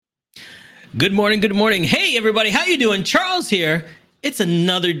Good morning. Good morning. Hey, everybody. How you doing? Charles here. It's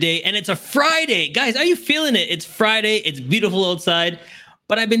another day and it's a Friday. Guys, are you feeling it? It's Friday. It's beautiful outside.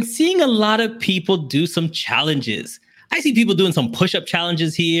 But I've been seeing a lot of people do some challenges. I see people doing some push-up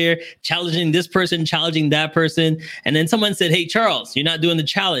challenges here, challenging this person, challenging that person. And then someone said, "Hey, Charles, you're not doing the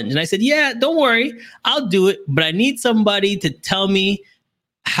challenge." And I said, "Yeah, don't worry. I'll do it. But I need somebody to tell me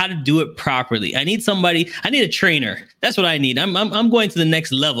how to do it properly. I need a trainer. That's what I need. I'm going to the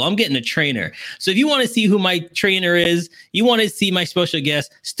next level. I'm getting a trainer. So if you want to see who my trainer is, you want to see my special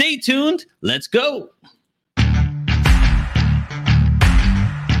guest, stay tuned. Let's go.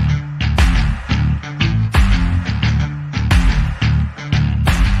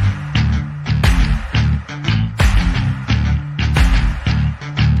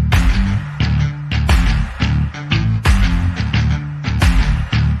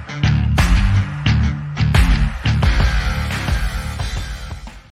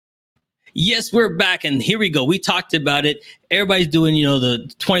 Yes, we're back, and here we go. We talked about it. Everybody's doing,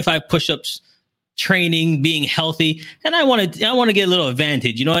 the 25 push-ups, training, being healthy, and I want to get a little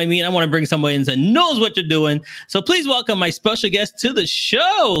advantage. You know what I mean? I want to bring somebody in that knows what you're doing. So please welcome my special guest to the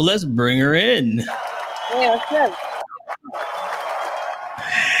show. Let's bring her in. Hey, what's up?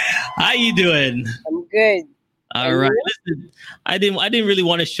 How you doing? I'm good. All right. Listen, I didn't really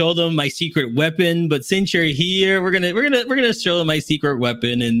want to show them my secret weapon, but since you're here, we're gonna show them my secret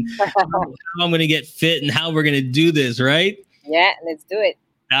weapon and how I'm gonna get fit and how we're gonna do this, right? Yeah, let's do it.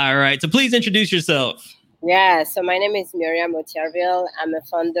 All right. So please introduce yourself. Yeah, so my name is Myriam Hauterville. I'm a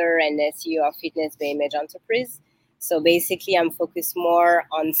founder and a CEO of Fitness by Image Entreprise. So basically, I'm focused more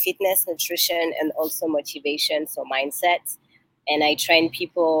on fitness, nutrition, and also motivation, so mindset. And I train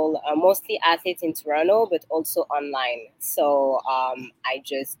people, mostly athletes in Toronto, but also online. So I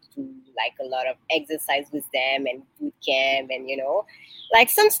just do like a lot of exercise with them and boot camp and, like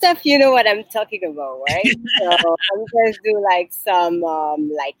some stuff, you know what I'm talking about, right? So I'm just do like some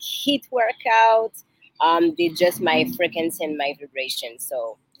like HIIT workouts. They just my frequency and my vibration.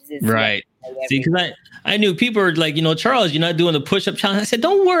 So this is right. See, because I knew people were like, Charles, you're not doing the push-up challenge. I said,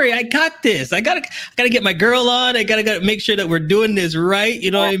 don't worry, I got this. I gotta get my girl on. I gotta make sure that we're doing this right. You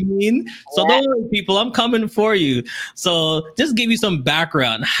know what I mean? So don't worry, people, I'm coming for you. So just give you some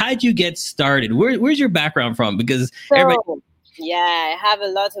background. How'd you get started? Where's your background from? Because everybody. Yeah, I have a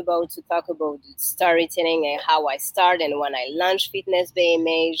lot to talk about storytelling and how I started and when I launched Fitness by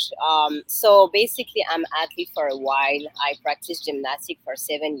Image. So basically, I'm an athlete for a while. I practiced gymnastics for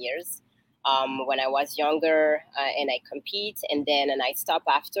 7 years when I was younger, and I compete. And I stopped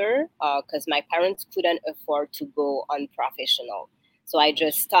after because my parents couldn't afford to go on professional. So I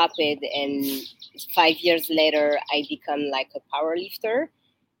just stopped it, and 5 years later, I become like a power lifter.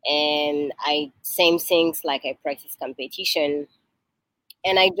 And same things, like I practice competition,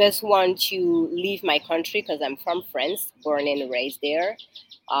 and I just want to leave my country because I'm from France, born and raised there,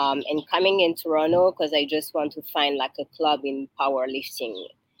 and coming in Toronto because I just want to find like a club in powerlifting.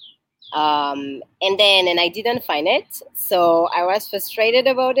 And I didn't find it, so I was frustrated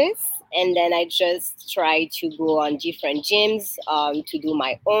about this. And then I just tried to go on different gyms to do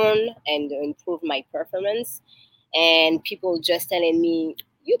my own and improve my performance. And people just telling me,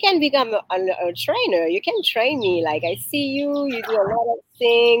 you can become a trainer. You can train me. Like, I see you do a lot of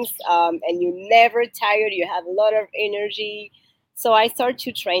things, and you're never tired. You have a lot of energy. So I started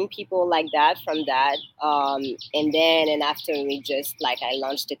to train people like that from that. And after we just I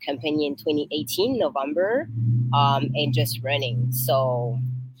launched the company in 2018, November, and just running. So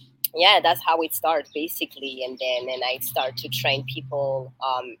yeah, that's how it started basically. And I start to train people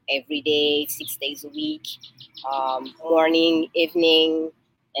every day, 6 days a week, morning, evening,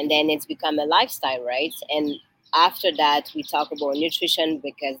 and then it's become a lifestyle, right? And after that, we talk about nutrition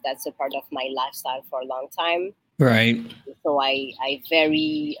because that's a part of my lifestyle for a long time. Right. So I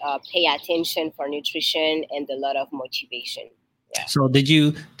very pay attention for nutrition and a lot of motivation. Yeah. So did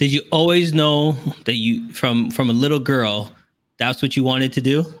you always know that you from a little girl, that's what you wanted to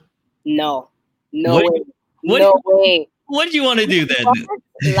do? No way. What did you want to do then?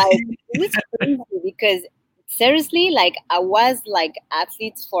 It's crazy because seriously, I was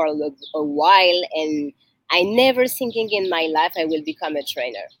athlete for a while, and I never thinking in my life I will become a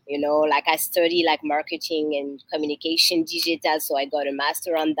trainer. I study marketing and communication digital, so I got a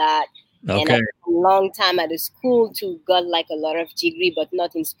master on that. Okay. And I took a long time at the school to got a lot of degree, but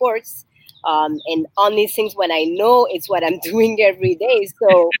not in sports. And only things when I know it's what I'm doing every day.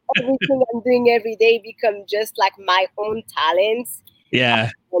 So everything I'm doing every day become just my own talents. Yeah.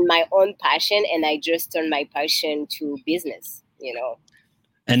 And my own passion, and I just turn my passion to business,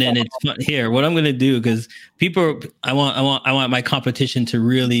 And then it's fun here. What I'm gonna do, because people, I want my competition to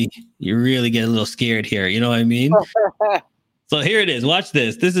really get a little scared here. You know what I mean? So here it is. Watch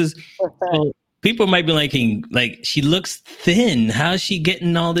this. This is so people might be liking, like, she looks thin. How's she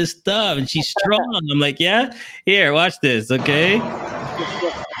getting all this stuff? And she's strong. I'm like, yeah. Here, watch this. Okay.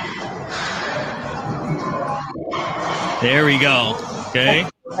 There we go. Okay.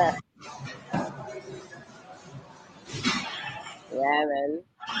 Yeah, man.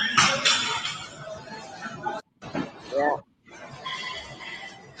 Yeah.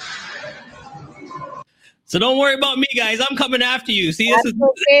 So don't worry about me, guys. I'm coming after you. See, this That's is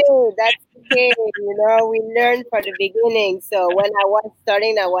okay. That's okay. We learn for the beginning. So when I was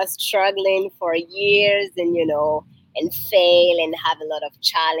starting, I was struggling for years, and fail and have a lot of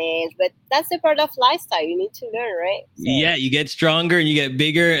challenge. But that's a part of lifestyle. You need to learn, right? So yeah. You get stronger and you get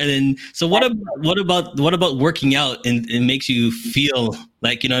bigger, and then so what about working out and it makes you feel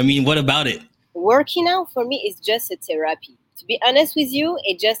like, you know what I mean? What about it? working out for me is just a therapy. To be honest with you,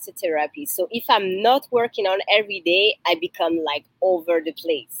 it's just a therapy. So if I'm not working on every day, I become like over the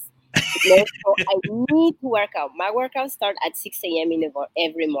place. So I need to work out. My workout start at 6 a.m.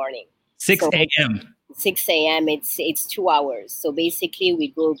 every morning. 6 So a.m. 6 a.m. It's 2 hours. So basically, we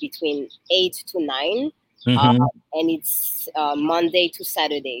go between 8 to 9, uh, Mm-hmm. and it's Monday to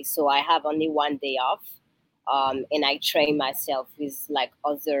Saturday. So I have only one day off, and I train myself with like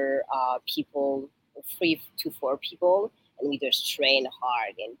other people, 3 to 4 people, and we just train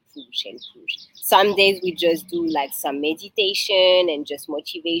hard and push and push. Some days we just do like some meditation and just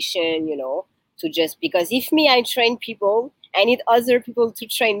motivation, to just because if me I train people, I need other people to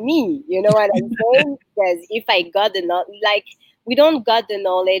train me. You know what I'm saying? Because if I got the knowledge, like we don't got the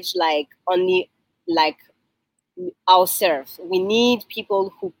knowledge like only like ourselves. We need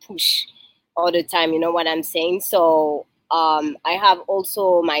people who push all the time. You know what I'm saying? So I have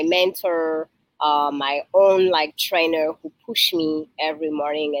also my mentor, my own like trainer who push me every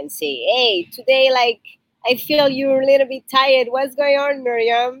morning and say, "Hey, today like I feel you're a little bit tired. What's going on,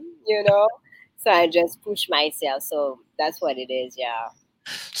 Miriam?" So I just push myself. So that's what it is. Yeah.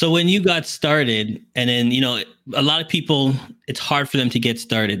 So when you got started, and then, a lot of people, it's hard for them to get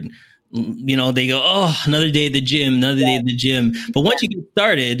started. They go, oh, another day at the gym, another day Yeah. at the gym. But once you get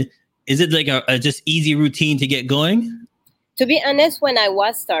started, is it like a just easy routine to get going? To be honest, when I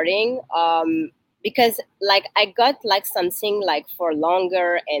was starting, because like I got like something like for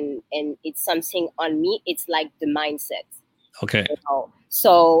longer, and it's something on me. It's like the mindset. Okay.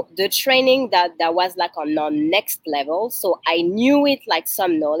 So the training that was like on next level. So I knew it like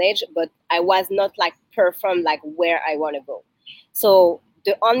some knowledge, but I was not like perform like where I want to go. So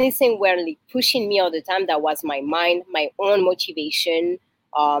the only thing were like pushing me all the time that was my mind, my own motivation.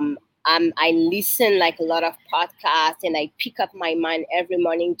 Um, I listen like a lot of podcasts, and I pick up my mind every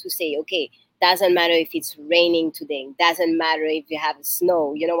morning to say, okay, doesn't matter if it's raining today, doesn't matter if you have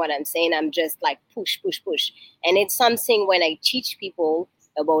snow. You know what I'm saying? I'm just like push, push, push. And it's something when I teach people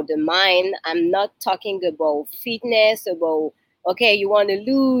about the mind, I'm not talking about fitness, about, okay, you want to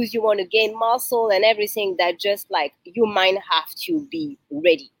lose, you want to gain muscle and everything. That just like your mind have to be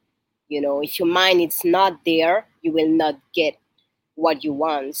ready. If your mind is not there, you will not get what you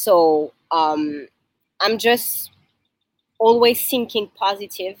want. So I'm just always thinking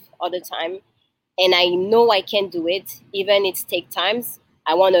positive all the time, and I know I can do it, even it take times.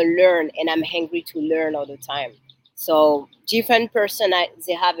 I want to learn, and I'm hungry to learn all the time. So different person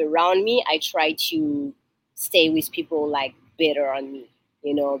they have around me, I try to stay with people like better on me,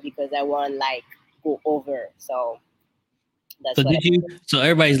 because I want like go over. So that's So what did you? So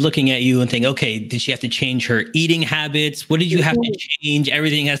everybody's looking at you and think, okay, did she have to change her eating habits? What did you have to change?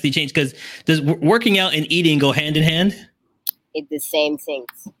 Everything has to change, because does working out and eating go hand in hand? it's the same things.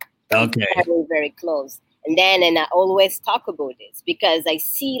 It's Okay. very, very close. And I always talk about this because I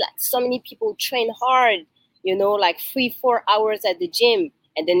see like so many people train hard, like 3, 4 hours at the gym,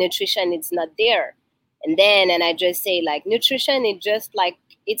 and the nutrition is not there. And I just say like nutrition is just like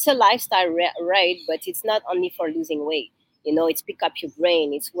it's a lifestyle, right? But it's not only for losing weight. It's pick up your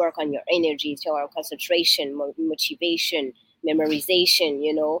brain, it's work on your energy, it's your concentration, motivation, memorization.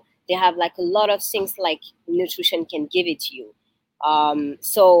 They have like a lot of things like nutrition can give it to you.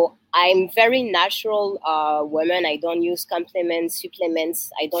 So I'm very natural woman. I don't use complements,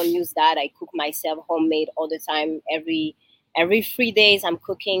 supplements. I don't use that. I cook myself homemade all the time. Every 3 days I'm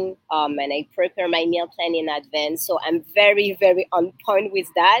cooking, and I prepare my meal plan in advance. So I'm very, very on point with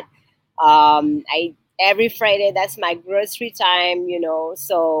that. I every Friday that's my grocery time.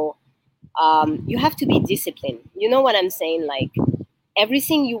 So you have to be disciplined. You know what I'm saying? Like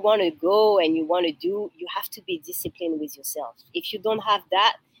everything you want to go and you want to do, you have to be disciplined with yourself. If you don't have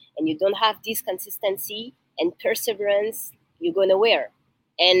that and you don't have this consistency and perseverance, you're going nowhere.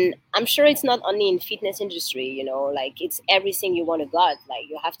 And I'm sure it's not only in fitness industry, like it's everything you want to got. Like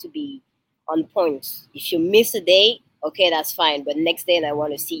you have to be on point. If you miss a day, okay, that's fine. But next day, and I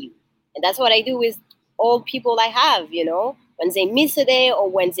want to see you. And that's what I do with all people I have, When they miss a day or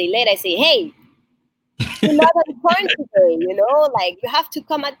when they late, I say, hey, you're not at point today, like you have to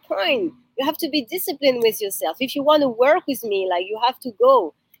come at point. You have to be disciplined with yourself. If you want to work with me, like you have to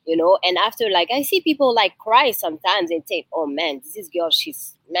go, and after, like, I see people like cry sometimes and say, oh man, this girl,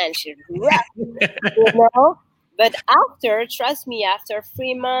 she's rough, but after, trust me, after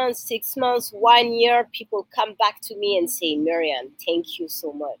 3 months, 6 months, 1 year, people come back to me and say, Myriam, thank you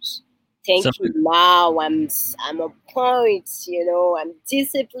so much. Thank you. Now I'm on point, I'm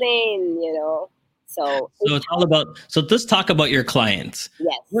disciplined, So it's all about. So let's talk about your clients.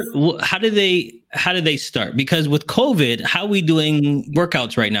 Yes. How do they start? Because with COVID, how are we doing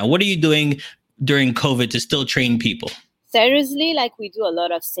workouts right now? What are you doing during COVID to still train people? Seriously, like we do a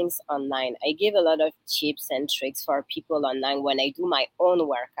lot of things online. I give a lot of tips and tricks for people online when I do my own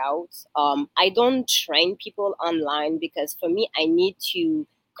workouts. I don't train people online because for me, I need to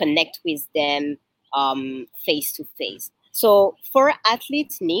connect with them face to face. So for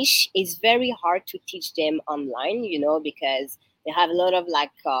athletes niche, it's very hard to teach them online, because they have a lot of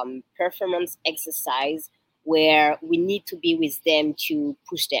performance exercise where we need to be with them to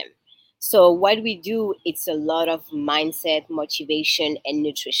push them. So what we do, it's a lot of mindset, motivation, and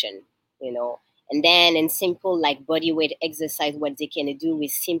nutrition, And then in simple like body weight exercise, what they can do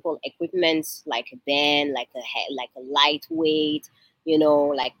with simple equipment like a band, like a lightweight,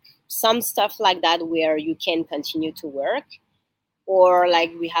 like some stuff like that where you can continue to work. Or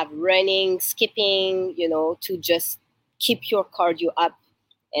like we have running, skipping, to just keep your cardio up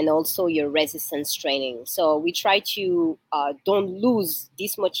and also your resistance training. So we try to don't lose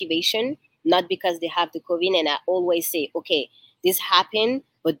this motivation, not because they have the COVID. And I always say, okay, this happened,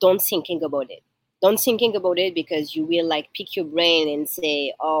 but don't thinking about it. Don't thinking about it because you will like pick your brain and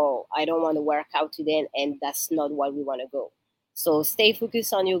say, oh, I don't want to work out today. And that's not what we want to go. So stay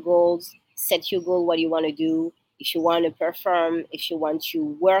focused on your goals, set your goal, what you want to do. If you want to perform, if you want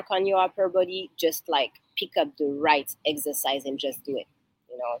to work on your upper body, just like pick up the right exercise and just do it.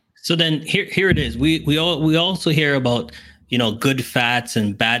 So then here it is. We also hear about good fats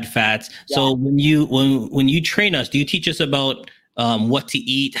and bad fats. Yeah. So when you train us, do you teach us about what to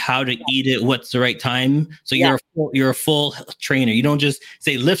eat, how to eat it, what's the right time? So you're a full trainer. You don't just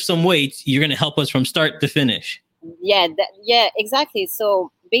say lift some weights. You're going to help us from start to finish. Yeah, exactly.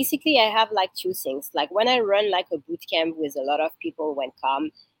 So basically, I have like two things. Like when I run like a boot camp with a lot of people when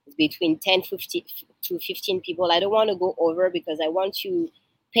come, it's between 10 to 15 people. I don't want to go over because I want to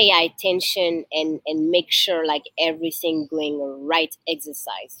pay attention and make sure like everything going right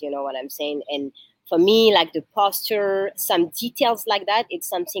exercise. You know what I'm saying? And for me, like the posture, some details like that, it's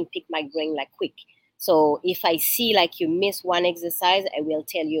something pick my brain like quick. So if I see like you miss one exercise, I will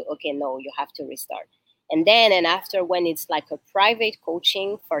tell you, okay, no, you have to restart. And then and after, when it's like a private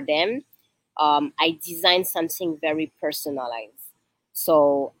coaching for them, I design something very personalized.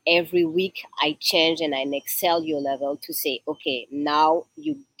 So every week I change and I excel your level to say, okay, now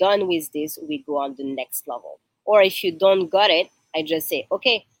you're done with this, we go on the next level. Or if you don't got it, I just say,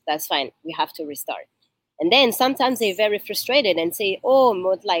 okay, that's fine, we have to restart. And then sometimes they're very frustrated and say, oh,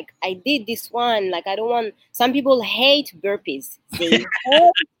 but like I did this one, like I don't want, some people hate burpees. They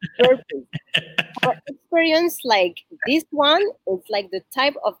hate burpees. For experience, like this one, it's like the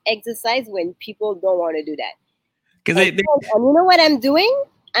type of exercise when people don't want to do that. And you know what I'm doing?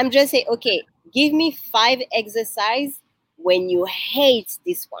 I'm just saying, okay, give me 5 exercise when you hate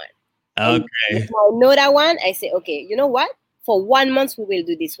this one. Okay. If I know that one, I say, okay, you know what? For 1 month, we will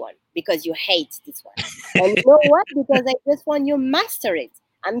do this one because you hate this one. And you know what? Because I just want you master it.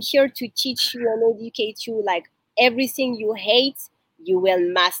 I'm here to teach you and educate you. Like everything you hate, you will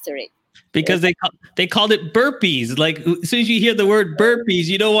master it. Because they called it burpees. Like as soon as you hear the word burpees,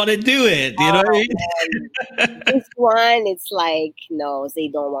 you don't want to do it. You know what I mean? This one, it's like, no, they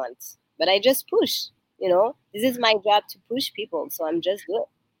don't want. But I just push, This is my job to push people. So I'm just good.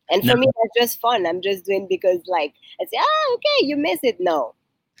 And for me, that's just fun. I'm just doing because like, I say, okay, you miss it. No.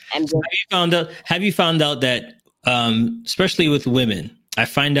 I'm just... Have you found out that, especially with women, I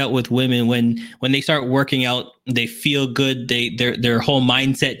find out with women when they start working out, they feel good. Their whole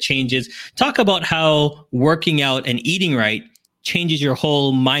mindset changes. Talk about how working out and eating right changes your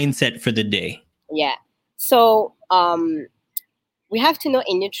whole mindset for the day. Yeah. So we have to know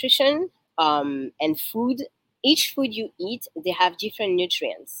in nutrition and food, each food you eat, they have different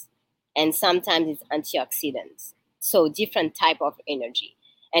nutrients, and sometimes it's antioxidants. So different type of energy,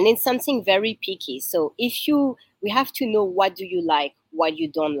 and it's something very picky. So we have to know what do you like, what you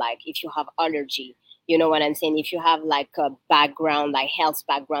don't like. If you have allergy, you know what I'm saying. If you have like a background, like health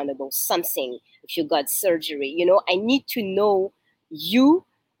background about something, if you got surgery, I need to know you.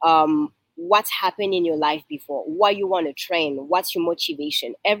 What's happened in your life before, why you want to train, what's your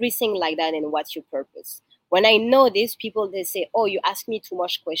motivation, everything like that, and what's your purpose. When I know this, people, they say, oh, you ask me too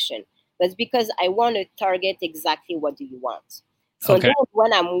much question. But it's because I want to target exactly what do you want. So Okay. then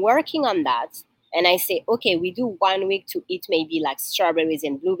when I'm working on that, and I say, okay, we do 1 week to eat maybe like strawberries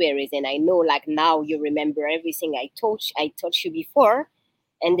and blueberries, and I know like now you remember everything I taught you before,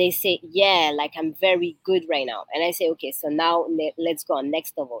 and they say, yeah, like I'm very good right now. And I say, okay, so now let's go on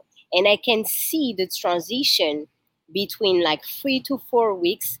next level. And I can see the transition between like 3 to 4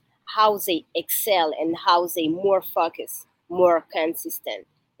 weeks, how they excel and how they more focus, more consistent,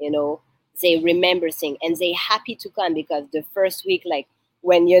 they remember things and they happy to come, because the first week, like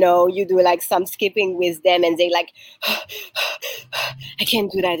when, you do like some skipping with them and they like, I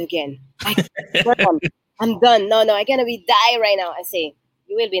can't do that again. I'm done. No, I cannot be die right now. I say,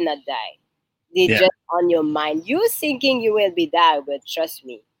 you will be not die. They Yeah. just on your mind. You thinking you will be die, but trust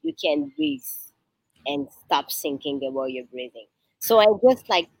me, you can breathe and stop thinking about your breathing. So I just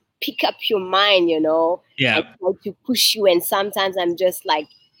like pick up your mind, Yeah. I try to push you, and sometimes I'm just like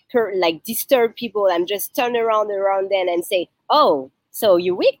disturb people. I'm just turn around then and say, oh, so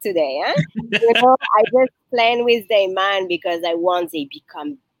you're weak today, huh? I just plan with their mind because I want they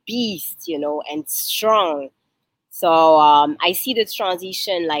become beasts, and strong. So I see the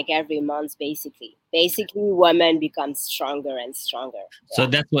transition like every month, basically. Basically, women become stronger and stronger. So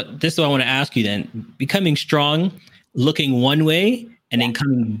this is what I want to ask you then. Becoming strong, looking one way, and then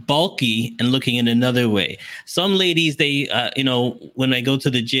coming bulky and looking in another way. Some ladies, they, when I go to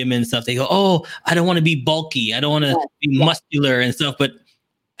the gym and stuff, they go, oh, I don't want to be bulky. I don't want to be muscular and stuff. But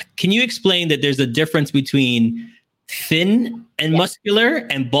can you explain that there's a difference between thin and muscular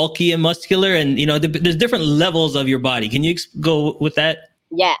and bulky and muscular? And, there's different levels of your body. Can you go with that?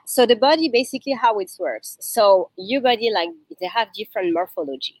 Yeah. So the body, basically how it works. So your body, like they have different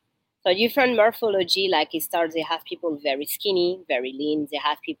morphology. So different morphology, like it starts, they have people very skinny, very lean. They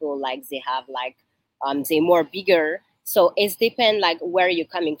have people like they have like, they're more bigger. So it's depend like where you're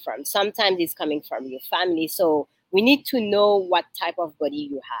coming from. Sometimes it's coming from your family. So we need to know what type of body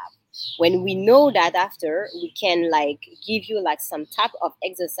you have. When we know that, after we can like give you like some type of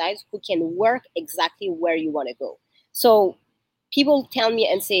exercise who can work exactly where you want to go. So people tell me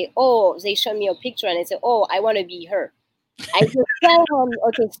and say, oh, they show me a picture and I say, oh, I want to be her. I just tell them,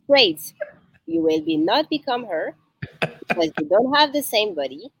 okay, straight, you will be not become her because you don't have the same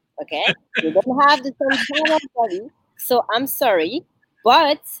body, okay? You don't have the same kind of body. So I'm sorry,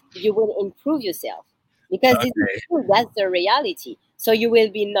 but you will improve yourself because this is true. That's the reality. So you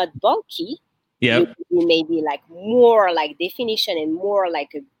will be not bulky. Yep. You will be maybe like more like definition and more like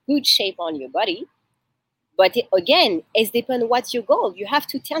a good shape on your body. But again, it's depend what's your goal. You have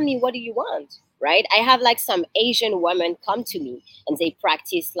to tell me what do you want, right? I have like some Asian women come to me and they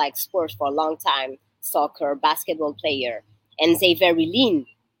practice like sports for a long time, soccer, basketball player, and they very lean,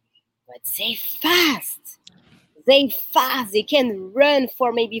 but they fast. They fast. They can run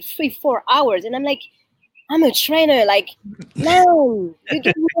for maybe 3-4 hours, and I'm like, I'm a trainer. Like, no, you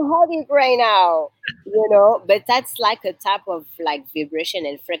give me a headache right now, But that's like a type of like vibration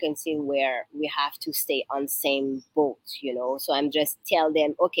and frequency where we have to stay on same boat, So I'm just tell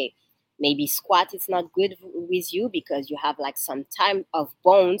them, okay, maybe squat is not good with you because you have like some time of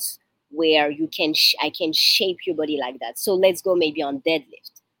bones where you can I can shape your body like that. So let's go maybe on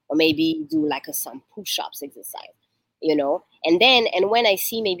deadlift or maybe do like some push-ups exercise, And when I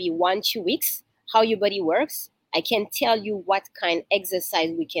see maybe 1-2 weeks how your body works, I can tell you what kind exercise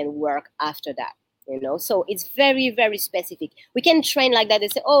we can work after that, So it's very, very specific. We can train like that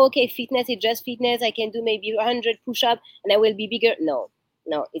and say, oh, okay, fitness is just fitness. I can do maybe 100 push-ups and I will be bigger. No,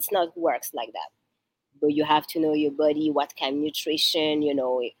 it's not works like that. But you have to know your body, what kind of nutrition,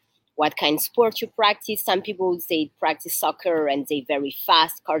 what kind of sport you practice. Some people, they practice soccer and they very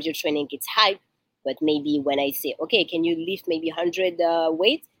fast. Cardio training, it's high. But maybe when I say, okay, can you lift maybe 100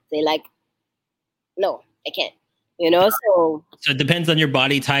 weights? They like, no, I can't. So it depends on your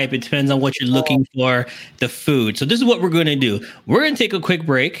body type. It depends on what you're looking for, the food. So this is what we're going to do. We're going to take a quick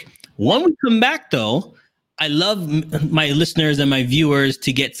break. When we come back, though, I love my listeners and my viewers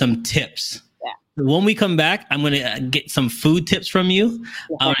to get some tips. Yeah. when we come back, I'm going to get some food tips from you.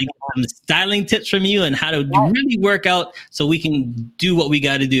 I'm going to get some styling tips from you and how to really work out so we can do what we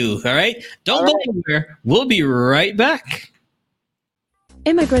got to do. All right. Don't go anywhere. We'll be right back.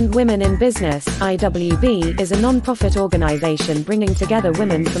 Immigrant Women in Business, IWB, is a non-profit organization bringing together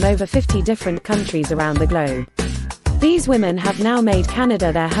women from over 50 different countries around the globe. These women have now made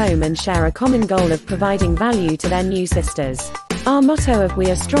Canada their home and share a common goal of providing value to their new sisters. Our motto of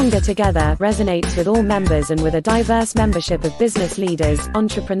 "We are stronger together" resonates with all members, and with a diverse membership of business leaders,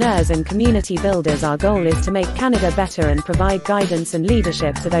 entrepreneurs and community builders, our goal is to make Canada better and provide guidance and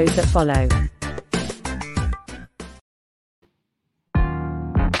leadership to those that follow.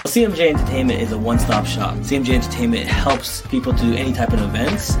 CMJ Entertainment is a one-stop shop. CMJ Entertainment helps people do any type of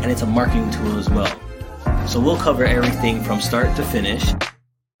events, and it's a marketing tool as well. So we'll cover everything from start to finish.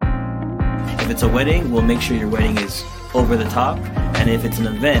 If it's a wedding, we'll make sure your wedding is over the top. And if it's an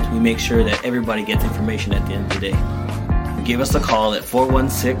event, we make sure that everybody gets information at the end of the day. Give us a call at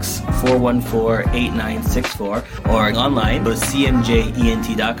 416-414-8964 or online, go to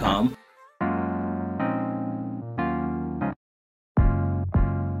cmjent.com.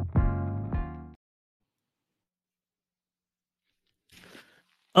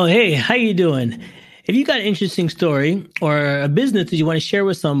 Oh, hey, how you doing? If you got an interesting story or a business that you want to share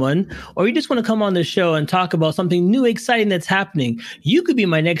with someone, or you just want to come on the show and talk about something new, exciting that's happening, you could be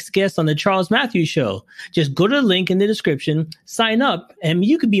my next guest on the Charles Matthews Show. Just go to the link in the description, sign up, and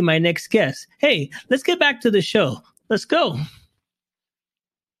you could be my next guest. Hey, let's get back to the show. Let's go.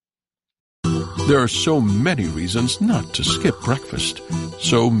 There are so many reasons not to skip breakfast.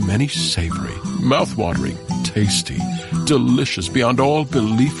 So many savory, mouth-watering, tasty, delicious beyond all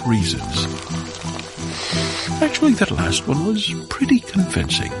belief reasons. Actually, that last one was pretty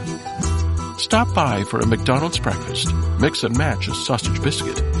convincing. Stop by for a McDonald's breakfast. Mix and match a sausage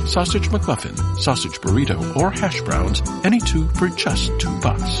biscuit, sausage McMuffin, sausage burrito, or hash browns, any two for just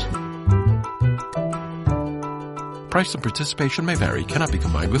 $2. Price and participation may vary, cannot be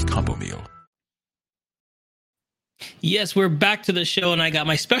combined with combo meal. Yes, we're back to the show, and I got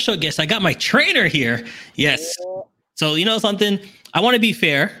my special guest. I got my trainer here. Yes. So you know something? I want to be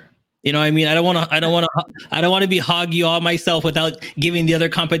fair. You know what I mean? I don't want to be hoggy all myself without giving the other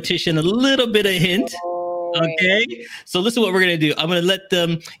competition a little bit of hint. Okay. So listen, what we're going to do. I'm going to let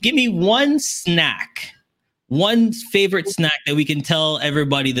them give me one favorite snack that we can tell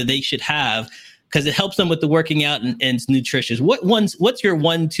everybody that they should have, because it helps them with the working out and it's nutritious. What's your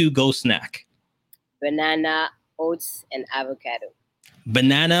 1-2 go snack? Banana, oats, and avocado.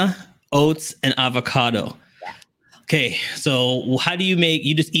 Banana, oats, and avocado. Yeah. Okay, so how do you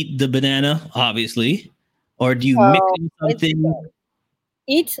just eat the banana, obviously, or do you mix in something?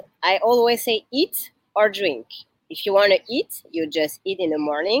 Eat. I always say eat or drink. If you want to eat, you just eat in the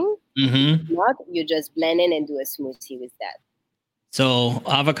morning. Mm-hmm. If not, you just blend in and do a smoothie with that. So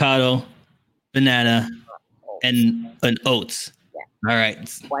avocado, banana, and oats. Yeah. All right.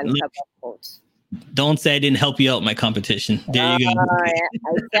 1 cup of oats. Don't say I didn't help you out, my competition. There you go.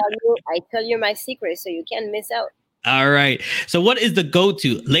 I tell you my secret so you can't miss out. All right. So what is the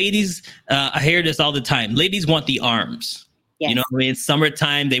go-to? Ladies, I hear this all the time. Ladies want the arms. Yes. You know what I mean? It's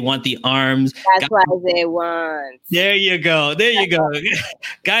summertime. They want the arms. That's what they want. There you go.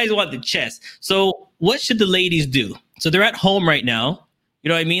 Guys want the chest. So what should the ladies do? So they're at home right now. You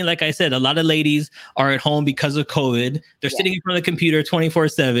know what I mean? Like I said, a lot of ladies are at home because of COVID. They're sitting in front of the computer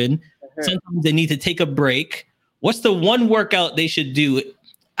 24/7. Sometimes they need to take a break. What's the one workout they should do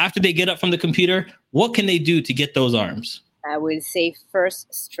after they get up from the computer? What can they do to get those arms? I would say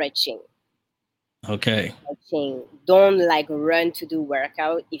first stretching. Okay. Stretching. Don't run to do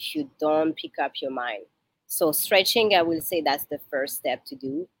workout if you don't pick up your mind. So stretching, I will say that's the first step to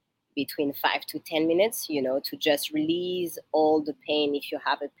do, between 5 to 10 minutes, to just release all the pain. If you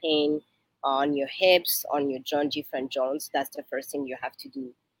have a pain on your hips, on your different joints, that's the first thing you have to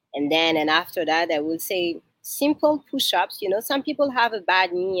do. And after that, I will say simple push-ups. Some people have a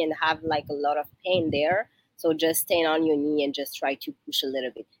bad knee and have a lot of pain there. So just stand on your knee and just try to push a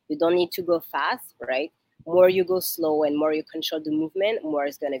little bit. You don't need to go fast, right? More you go slow and more you control the movement, more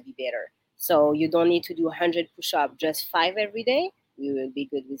it's going to be better. So you don't need to do 100 push-ups, just 5 every day. You will be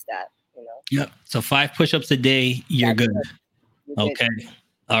good with that, Yep. So 5 push-ups a day, you're good. Okay.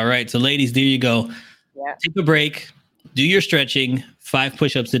 All right. So ladies, there you go. Yeah. Take a break. Do your stretching, 5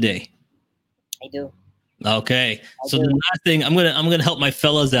 push-ups a day. I do. Okay. The last thing, I'm gonna help my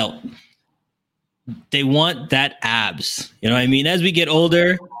fellas out. They want that abs. You know what I mean? As we get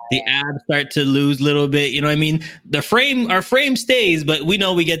older, the abs start to lose a little bit. You know what I mean? Our frame stays, but we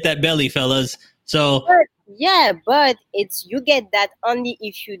know we get that belly, fellas. So Yeah, but you get that only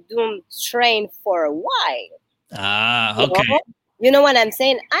if you don't train for a while. Ah, You okay. know, you know what I'm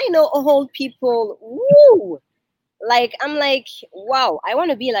saying? I know old people. Woo! Like I'm like, wow, I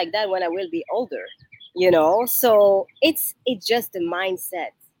want to be like that when I will be older. So it's just the mindset.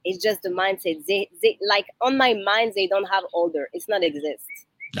 It's just the mindset. They like on my mind. They don't have older. It's not exist.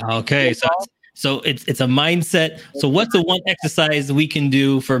 Okay, You so it's a mindset. So know? what's the one exercise we can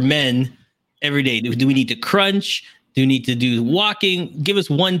do for men every day? Do we need to crunch? Do we need to do walking? Give us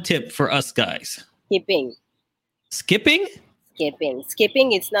one tip for us guys. Skipping, Skipping?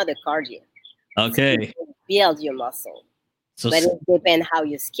 skipping. It's not a cardio. Okay. Build your muscle. So But it depends how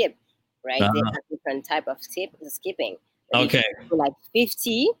you skip, right? They uh, have different type of skipping. But if okay. you do like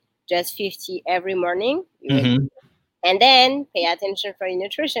 50, just 50 every morning, Mhm. and then pay attention for your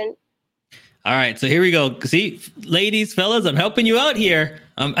nutrition. All right, so here we go. See, ladies, fellas, I'm helping you out here.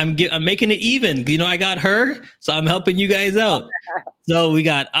 I'm making it even. I got her, so I'm helping you guys out. So we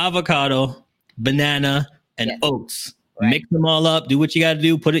got avocado, banana, and Yes. oats. Right. Mix them all up. Do what you got to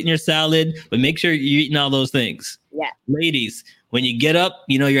do. Put it in your salad, but make sure you're eating all those things. Yeah. Ladies, when you get up,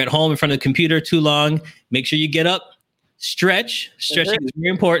 you're at home in front of the computer too long. Make sure you get up, stretch. Stretching is very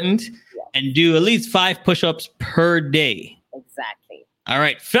important, and do at least 5 push-ups per day. Exactly. All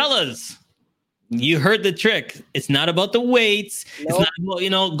right, fellas. You heard the trick. It's not about the weights. Nope. It's not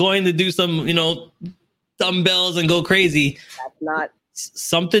about, going to do some, dumbbells and go crazy. That's not.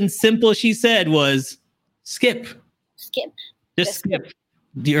 Something simple she said was skip. Skip. Just skip.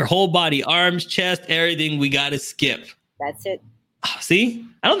 Your whole body, arms, chest, everything. We got to skip. That's it. See?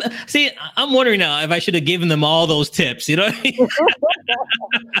 I'm wondering now if I should have given them all those tips, To be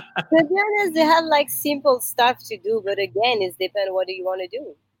honest, they have like simple stuff to do, but again, it depends what do you want to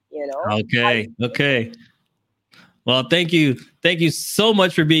do. Okay. Well, thank you so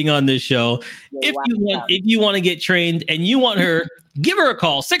much for being on this show. If you want to get trained and you want her, give her a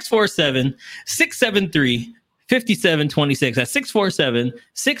call, 647-673-5726. That's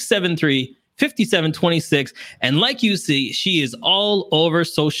 647-673-5726. And like you see, she is all over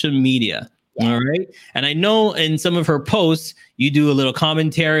social media. Yeah. All right. And I know in some of her posts, you do a little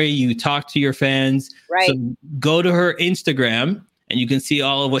commentary, you talk to your fans. Right. So go to her Instagram. And you can see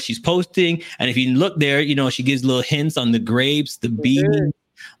all of what she's posting. And if you look there, she gives little hints on the grapes, the beans,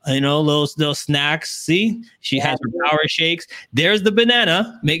 little snacks. See, she has her power shakes. There's the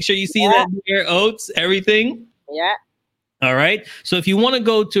banana. Make sure you see that there, oats, everything. Yeah. All right. So if you want to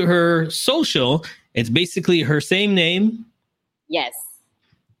go to her social, it's basically her same name. Yes.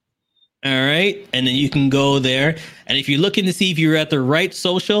 All right. And then you can go there. And if you're looking to see if you're at the right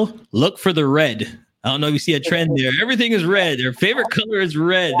social, look for the red. I don't know if you see a trend there. Everything is red. Their favorite color is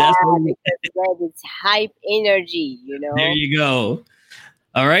red. That's red. It's hype energy, There you go.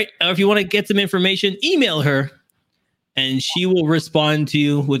 All right. If you want to get some information, email her and she will respond to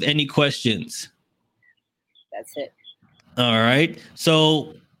you with any questions. That's it. All right.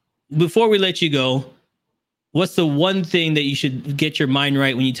 So before we let you go, what's the one thing that you should get your mind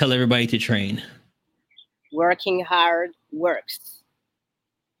right when you tell everybody to train? Working hard works.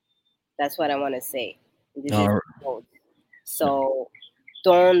 That's what I want to say. So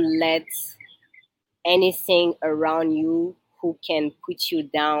don't let anything around you who can put you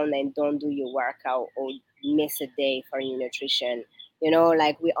down and don't do your workout or miss a day for your nutrition.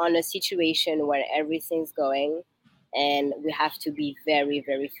 Like we're on a situation where everything's going and we have to be very,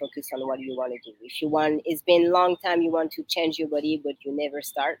 very focused on what you want to do. If it's been a long time, you want to change your body, but you never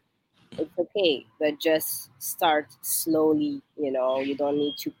start. It's okay, but just start slowly. You don't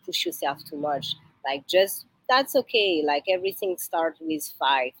need to push yourself too much. Like that's okay. Like everything starts with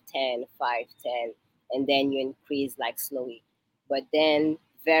 5, 10, and then you increase like slowly. But then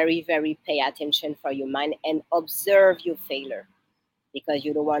very, very pay attention for your mind and observe your failure because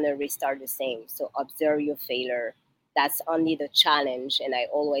you don't want to restart the same. So observe your failure. That's only the challenge. And I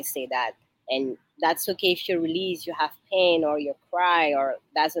always say that. And that's okay if you release, you have pain or you cry or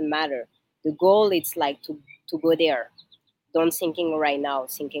doesn't matter. The goal is like to go there. Don't thinking right now,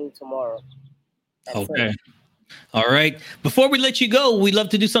 thinking tomorrow. That's okay. It. All right. Before we let you go, we'd love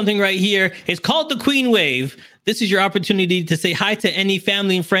to do something right here. It's called the Queen Wave. This is your opportunity to say hi to any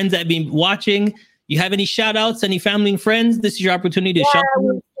family and friends that have been watching. You have any shout outs, any family and friends? This is your opportunity to shout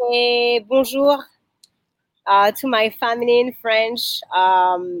out. Say bonjour to my family and friends.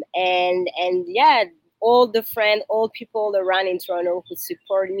 And yeah, all the friends, all people around in Toronto who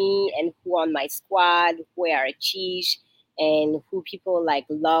support me and who on my squad, who are a cheese. And who people like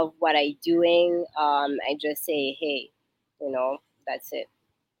love what I'm doing, I just say, hey, that's it.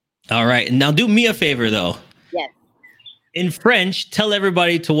 All right. Now do me a favor, though. Yes. In French, tell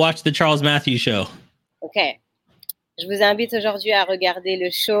everybody to watch the Charles Matthews Show. OK. Je vous invite aujourd'hui à regarder le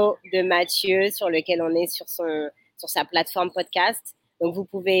show de Mathieu sur lequel on est sur sa plateforme podcast. Donc, vous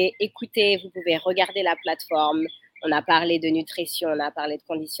pouvez écouter, vous pouvez regarder la plateforme. On a parlé de nutrition, on a parlé de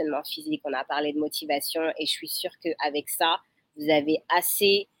conditionnement physique, on a parlé de motivation. Et je suis sûre qu'avec ça, vous avez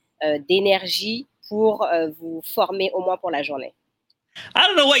assez d'énergie pour vous former au moins pour la journée. I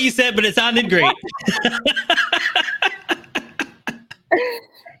don't know what you said, but it sounded great.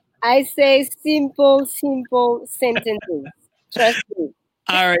 I say simple sentences. Trust me.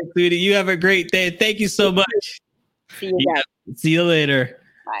 All right, sweetie. You have a great day. Thank you so much. See you guys. See you later.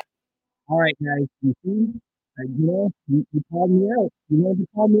 Bye. All right, guys. You see, you called me out. You wanted to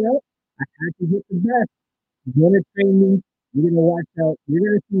call me out? I had to hit the best. You're going to train me. You're going to watch out. You're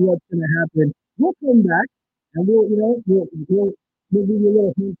going to see what's going to happen. We'll come back and we'll give you a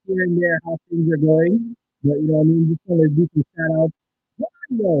little hint here and there how things are going. But, just want to do some shout-outs.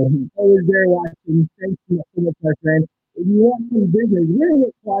 Claudio, he's always there watching. Thanks so much, my friend. If you want some business, we're going to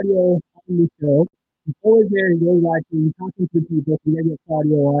get Claudio on the show. He's always there. He's always watching, talking to people. So we're going to get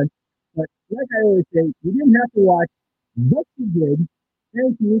Claudio on. But like I always say, you didn't have to watch, but you did.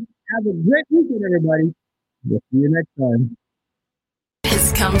 Thank you. Have a great weekend, everybody. We'll see you next time.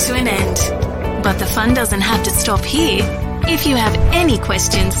 Has come to an end. But the fun doesn't have to stop here. If you have any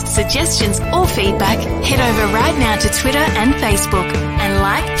questions, suggestions, or feedback, head over right now to Twitter and Facebook and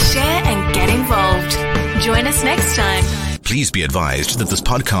like, share, and get involved. Join us next time. Please be advised that this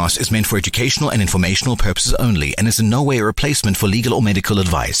podcast is meant for educational and informational purposes only and is in no way a replacement for legal or medical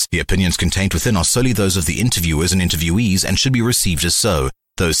advice. The opinions contained within are solely those of the interviewers and interviewees and should be received as so.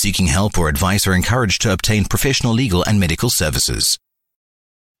 Those seeking help or advice are encouraged to obtain professional legal and medical services.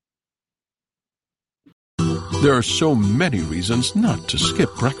 There are so many reasons not to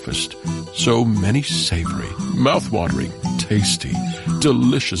skip breakfast. So many savory, mouth-watering, tasty,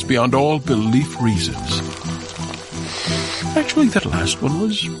 delicious beyond all belief reasons. Actually, that last one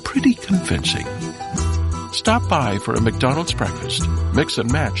was pretty convincing. Stop by for a McDonald's breakfast. Mix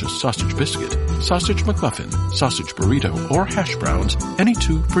and match a sausage biscuit, sausage McMuffin, sausage burrito, or hash browns, any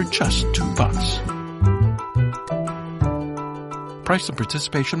two for just $2. Price and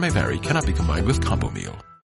participation may vary, cannot be combined with combo meal.